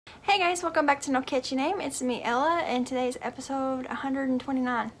Hey guys, welcome back to No Catchy Name. It's me, Ella, and today's episode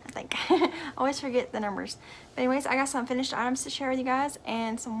 129, I think. I always forget the numbers. But anyways, I got some finished items to share with you guys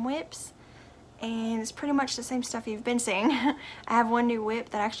and some whips. And it's pretty much the same stuff you've been seeing. I have one new whip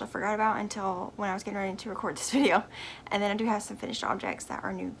that I actually forgot about until when I was getting ready to record this video. And then I do have some finished objects that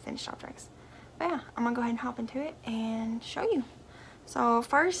are new finished objects. But yeah, I'm going to go ahead and hop into it and show you. So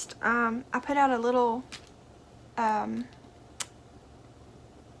first, I put out a little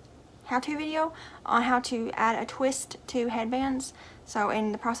how-to video on how to add a twist to headbands. So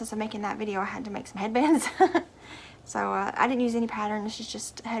in the process of making that video, I had to make some headbands. So I didn't use any pattern. This is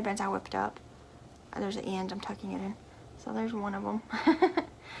just headbands I whipped up. There's an end, I'm tucking it in. So there's one of them.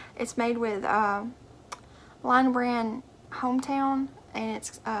 It's made with Line Brand Hometown, and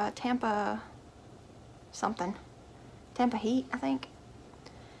it's Tampa something. Tampa Heat, I think.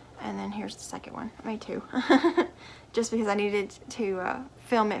 And then here's the second one. I made two. Just because I needed to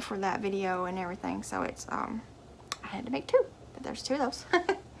film it for that video and everything. So it's, I had to make two. But there's two of those.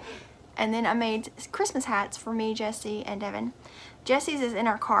 And then I made Christmas hats for me, Jessie, and Devin. Jessie's is in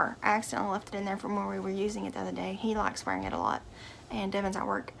our car. I accidentally left it in there from when we were using it the other day. He likes wearing it a lot. And Devin's at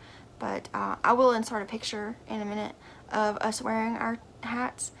work. But I will insert a picture in a minute of us wearing our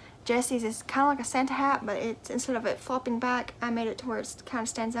hats. Jessie's is kind of like a Santa hat, but it's, instead of it flopping back, I made it to where it kind of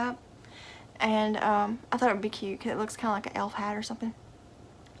stands up. And I thought it would be cute because it looks kind of like an elf hat or something.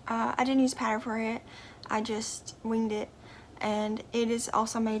 I didn't use pattern for it. I just winged it. And it is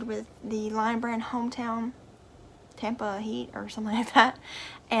also made with the Line Brand Hometown Tampa Heat or something like that.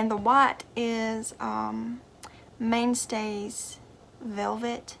 And the white is Mainstays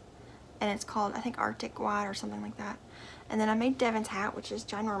Velvet. And it's called, I think, Arctic White or something like that. And then I made Devin's hat, which is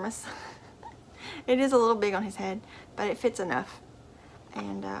ginormous. It is a little big on his head, but it fits enough.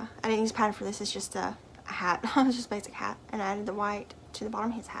 And I didn't use pattern for this. It's just a hat. It's just a basic hat. And I added the white to the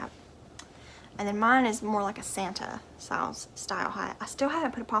bottom of his hat. And then mine is more like a Santa style hat. I still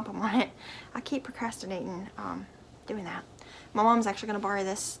haven't put a pom-pom on it. I keep procrastinating doing that. My mom's actually going to borrow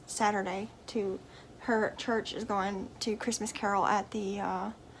this Saturday to her church. Is going to Christmas Carol at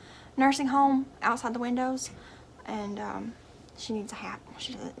the nursing home outside the windows. And she needs a hat.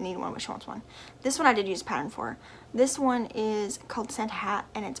 She doesn't need one, but she wants one. This one I did use pattern for. This one is called Santa Hat,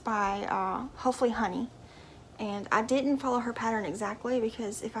 and it's by Hopefully Honey. And I didn't follow her pattern exactly,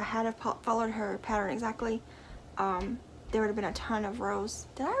 because if I had followed her pattern exactly, there would have been a ton of rows.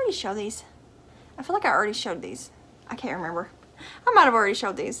 Did I already show these? I feel like I already showed these. I can't remember. I might have already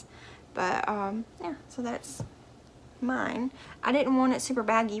showed these. But, yeah, so that's mine. I didn't want it super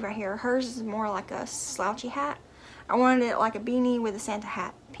baggy right here. Hers is more like a slouchy hat. I wanted it like a beanie with a Santa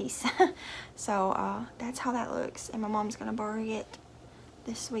hat piece. So that's how that looks. And my mom's gonna borrow it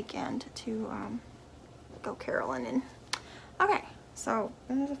this weekend to go caroling. And okay, so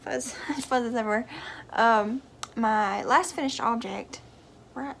there's a fuzz. There's fuzzes everywhere. My last finished object,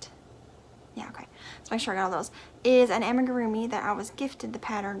 right? Yeah, okay. Let's make sure I got all those. Is an amigurumi that I was gifted the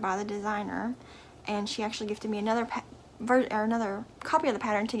pattern by the designer, and she actually gifted me another copy of the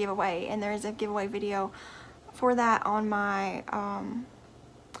pattern to give away. And there is a giveaway video for that on my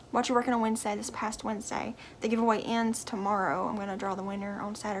What You're Working on Wednesday, this past Wednesday. The giveaway ends tomorrow. I'm going to draw the winner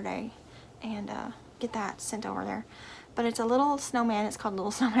on Saturday and get that sent over there. But it's a little snowman. It's called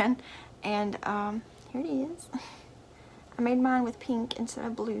Little Snowman. And here it is. I made mine with pink instead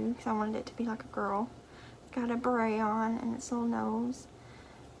of blue because I wanted it to be like a girl. It's got a beret on and its little nose.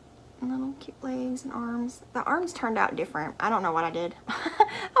 And little cute legs and arms. The arms turned out different. I don't know what I did.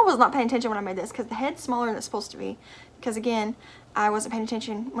 I was not paying attention when I made this because the head's smaller than it's supposed to be. Because again, I wasn't paying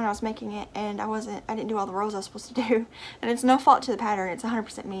attention when I was making it, and I didn't do all the rows I was supposed to do. And it's no fault to the pattern. It's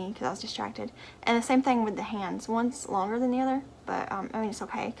 100% me because I was distracted. And the same thing with the hands. One's longer than the other, but I mean, it's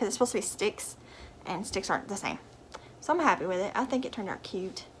okay because it's supposed to be sticks, and sticks aren't the same. So I'm happy with it. I think it turned out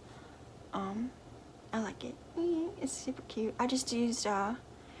cute. I like it. It's super cute. I just used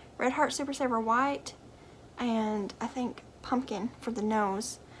Red Heart Super Saver White and I think Pumpkin for the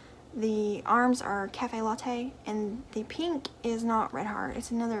nose. The arms are Cafe Latte, and the pink is not Red Heart.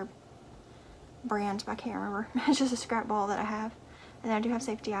 It's another brand, but I can't remember. It's just a scrap ball that I have. And I do have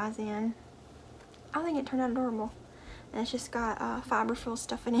safety eyes in. I think it turned out adorable. And it's just got fiber-filled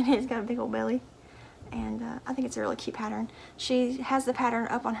stuff in it. It's got a big old belly. And I think it's a really cute pattern. She has the pattern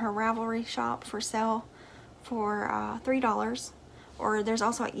up on her Ravelry shop for sale for $3. Or there's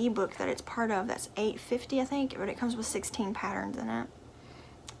also an ebook that it's part of that's $8.50, I think, but it comes with 16 patterns in it.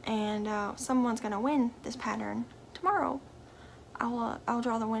 And someone's gonna win this pattern tomorrow. I'll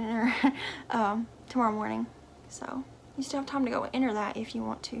draw the winner tomorrow morning. So you still have time to go enter that if you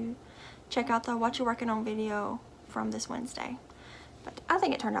want to check out the What You're Working On video from this Wednesday. But I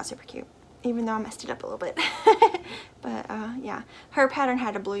think it turned out super cute, even though I messed it up a little bit. But yeah, her pattern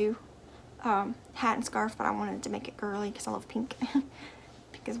had a blue hat and scarf, but I wanted to make it girly because I love pink.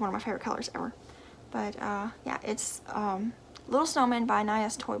 Pink is one of my favorite colors ever. But yeah, it's Little Snowman by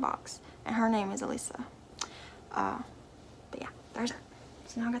Naya's Toy Box, and her name is Elisa. But yeah, there's that.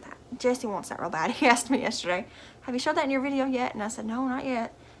 So now I got that. Jessie wants that real bad. He asked me yesterday, have you showed that in your video yet? And I said, no, not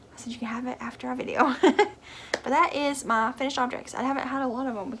yet. I said, you can have it after our video. But that is my finished objects. I haven't had a lot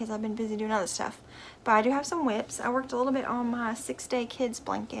of them because I've been busy doing other stuff. But I do have some whips. I worked a little bit on my 6-day kids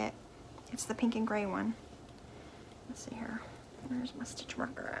blanket. It's the pink and gray one. Let's see here. Where's my stitch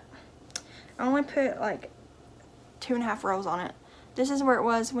marker at? I only put like 2.5 rows on it. This is where it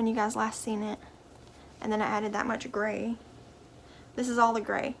was when you guys last seen it. And then I added that much gray. This is all the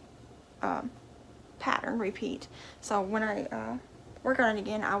gray pattern repeat. So when I work on it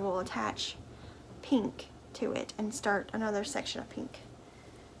again, I will attach pink to it and start another section of pink.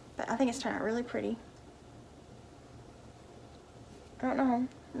 But I think it's turned out really pretty. I don't know,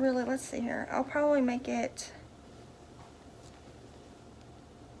 really, let's see here. I'll probably make it,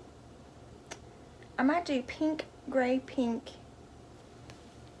 I might do pink, gray, pink,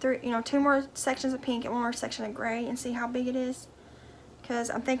 2 more sections of pink and 1 more section of gray and see how big it is.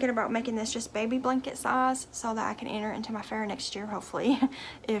 Because I'm thinking about making this just baby blanket size so that I can enter into my fair next year, hopefully,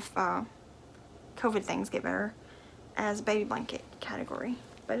 if COVID things get better, as baby blanket category.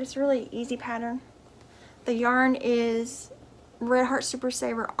 But it's really easy pattern. The yarn is Red Heart Super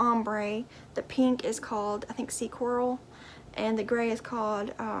Saver Ombre. The pink is called, I think, Sea Coral, and the gray is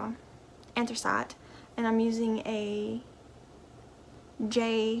called Anthracite. And I'm using a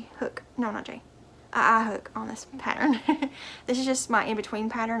J hook, no, not J, I hook on this pattern. This is just my in-between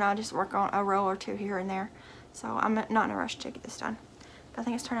pattern. I'll just work on a row or 2 here and there. So I'm not in a rush to get this done. But I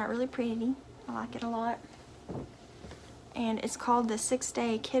think it's turned out really pretty. I like it a lot. And it's called the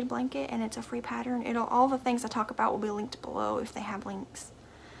 6-Day Kid Blanket, and it's a free pattern. All the things I talk about will be linked below if they have links.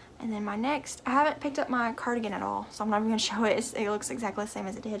 And then my next, I haven't picked up my cardigan at all, so I'm not even going to show it. It looks exactly the same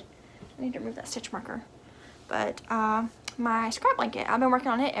as it did. I need to remove that stitch marker. But my scrap blanket, I've been working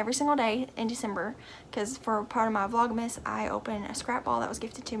on it every single day in December, because for part of my Vlogmas, I opened a scrap ball that was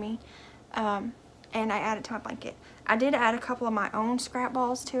gifted to me, and I added to my blanket. I did add a couple of my own scrap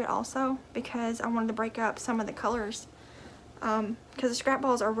balls to it also, because I wanted to break up some of the colors, because the scrap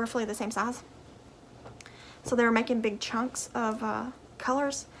balls are roughly the same size. So they were making big chunks of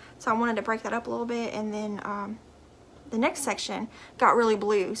colors, so I wanted to break that up a little bit, and then the next section got really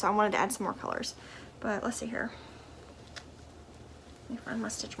blue, so I wanted to add some more colors. But let's see here. Let me find my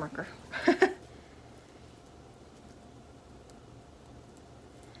stitch marker.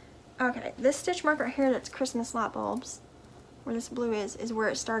 Okay, this stitch marker right here that's Christmas light bulbs, where this blue is where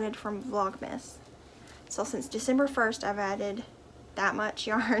it started from Vlogmas. So since December 1st, I've added that much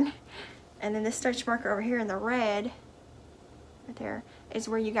yarn. And then this stitch marker over here in the red, right there, is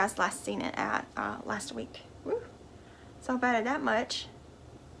where you guys last seen it at last week. Woo. So I've added that much.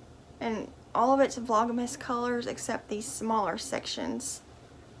 And all of it's Vlogmas colors except these smaller sections.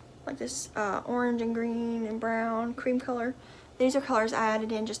 Like this orange and green and brown, cream color. These are colors I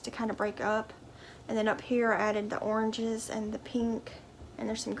added in just to kind of break up. And then up here I added the oranges and the pink. And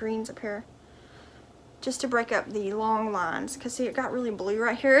there's some greens up here. Just to break up the long lines. Because see, it got really blue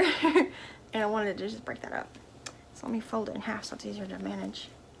right here. And I wanted to just break that up. So let me fold it in half so it's easier to manage.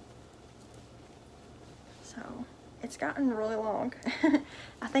 So it's gotten really long.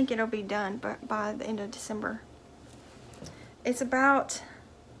 I think it'll be done by the end of December. It's about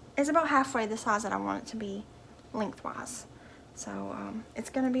halfway the size that I want it to be lengthwise. So it's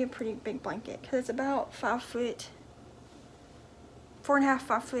going to be a pretty big blanket because it's about 5 foot, 4.5,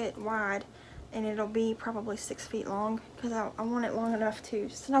 5 foot wide, and it'll be probably 6 feet long because I want it long enough to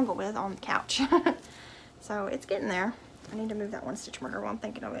snuggle with on the couch. So it's getting there. I need to move that one stitch marker while I'm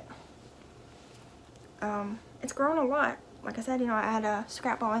thinking of it. It's grown a lot. Like I said, I add a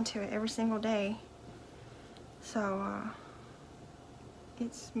scrap ball into it every single day. So,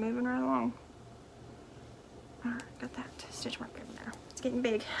 it's moving right along. Alright, got that stitch marker in there. It's getting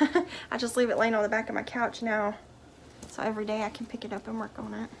big. I just leave it laying on the back of my couch now. So every day I can pick it up and work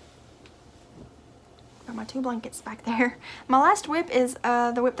on it. Got my 2 blankets back there. My last whip is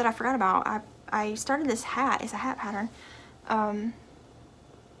the whip that I forgot about. I started this hat. It's a hat pattern.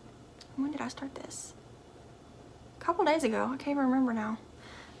 When did I start this? A couple days ago. I can't even remember now.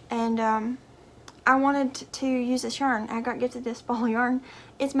 And I wanted to use this yarn. I got gifted this ball of yarn.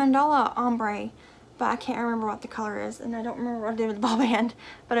 It's Mandala Ombre, but I can't remember what the color is, and I don't remember what I did with the ball band,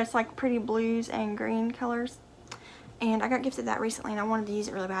 but it's like pretty blues and green colors. And I got gifted that recently, and I wanted to use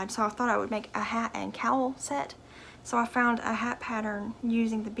it really bad, so I thought I would make a hat and cowl set. So I found a hat pattern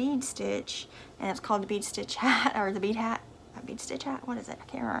using the bead stitch, and it's called the bead stitch hat, or the bead hat. A bead stitch hat? What is it? I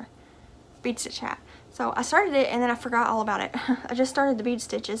can't remember. Bead stitch hat. So I started it and then I forgot all about it. I just started the bead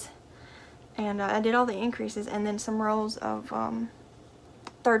stitches, and I did all the increases and then some rows of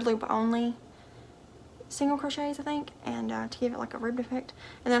third loop only single crochets, I think, and to give it like a ribbed effect.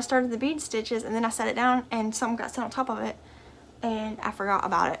 And then I started the bead stitches, and then I set it down and something got set on top of it and I forgot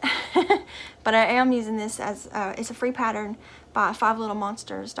about it. But I am using this as it's a free pattern by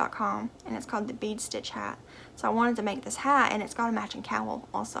 5littlemonsters.com, and it's called the bead stitch hat. So I wanted to make this hat, and it's got a matching cowl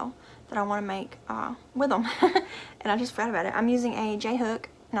also that I want to make with them. And I just forgot about it. I'm using a J hook,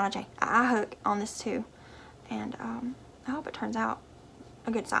 not a J, a I hook on this too, and I hope it turns out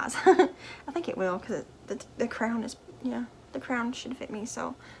a good size. I think it will, because the crown is, yeah, the crown should fit me,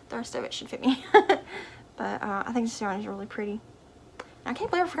 so the rest of it should fit me. But I think this yarn is really pretty. I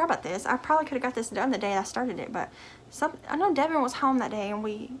can't believe I forgot about this. I probably could have got this done the day I started it, but I know Devin was home that day, and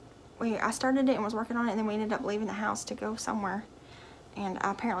I started it and was working on it, and then we ended up leaving the house to go somewhere, and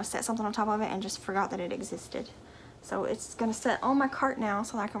I apparently set something on top of it and just forgot that it existed. So it's gonna sit on my cart now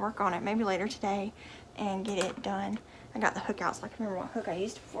so that I can work on it maybe later today and get it done. I got the hook out so I can remember what hook I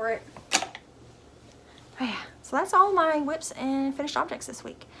used for it. Oh yeah, so that's all my whips and finished objects this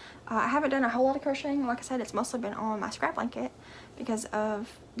week. I haven't done a whole lot of crocheting. Like I said, it's mostly been on my scrap blanket because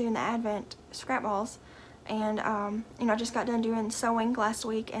of doing the Advent scrap balls. And you know, I just got done doing sewing last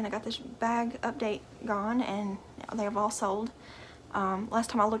week, and I got this bag update gone, and they have all sold. Last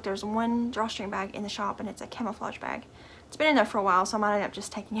time I looked, there's one drawstring bag in the shop, and it's a camouflage bag. It's been in there for a while, so I might end up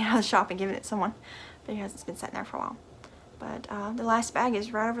just taking it out of the shop and giving it to someone, because it's been sitting there for a while. But the last bag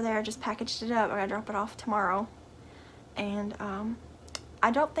is right over there. I just packaged it up. I gotta drop it off tomorrow. And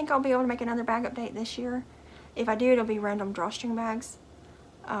I don't think I'll be able to make another bag update this year. If I do, it'll be random drawstring bags.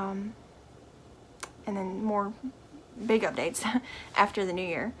 And then more big updates after the new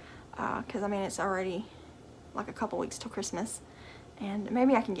year. Because I mean, it's already like a couple weeks till Christmas. And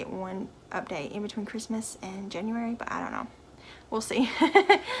maybe I can get one update in between Christmas and January, but I don't know. We'll see.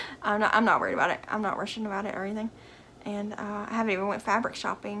 I'm not worried about it. I'm not rushing about it or anything. And I haven't even went fabric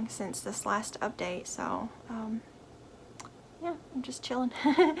shopping since this last update, so yeah, I'm just chilling.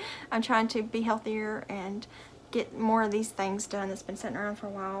 I'm trying to be healthier and get more of these things done that's been sitting around for a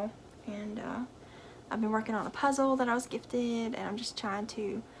while. And I've been working on a puzzle that I was gifted, and I'm just trying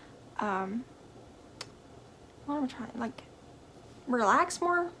to what am I trying, like, relax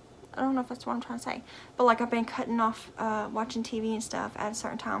more? I don't know if that's what I'm trying to say, but like I've been cutting off watching TV and stuff at a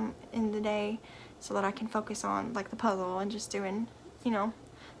certain time in the day so that I can focus on like the puzzle and just doing, you know,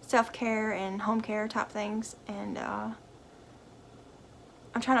 self-care and home care type things. And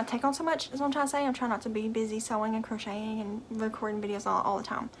I'm trying not to take on so much, is what I'm trying to say. I'm trying not to be busy sewing and crocheting and recording videos all the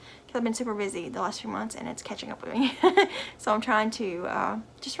time, because I've been super busy the last few months and it's catching up with me. So I'm trying to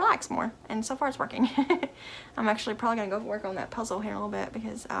just relax more, and so far it's working. I'm actually probably going to go work on that puzzle here in a little bit,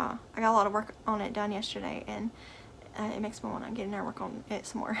 because I got a lot of work on it done yesterday, and it makes me want to get in there and work on it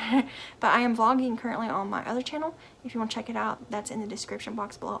some more. But I am vlogging currently on my other channel. If you want to check it out, that's in the description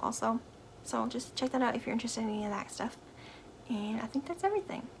box below also. So just check that out if you're interested in any of that stuff. And I think that's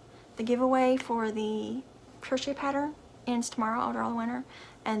everything. The giveaway for the crochet pattern ends tomorrow, I'll draw the winner.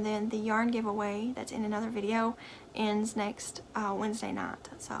 And then the yarn giveaway that's in another video ends next Wednesday night.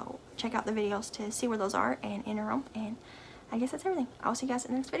 So check out the videos to see where those are and enter them. And I guess that's everything. I'll see you guys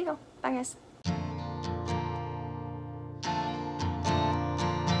in the next video. Bye guys.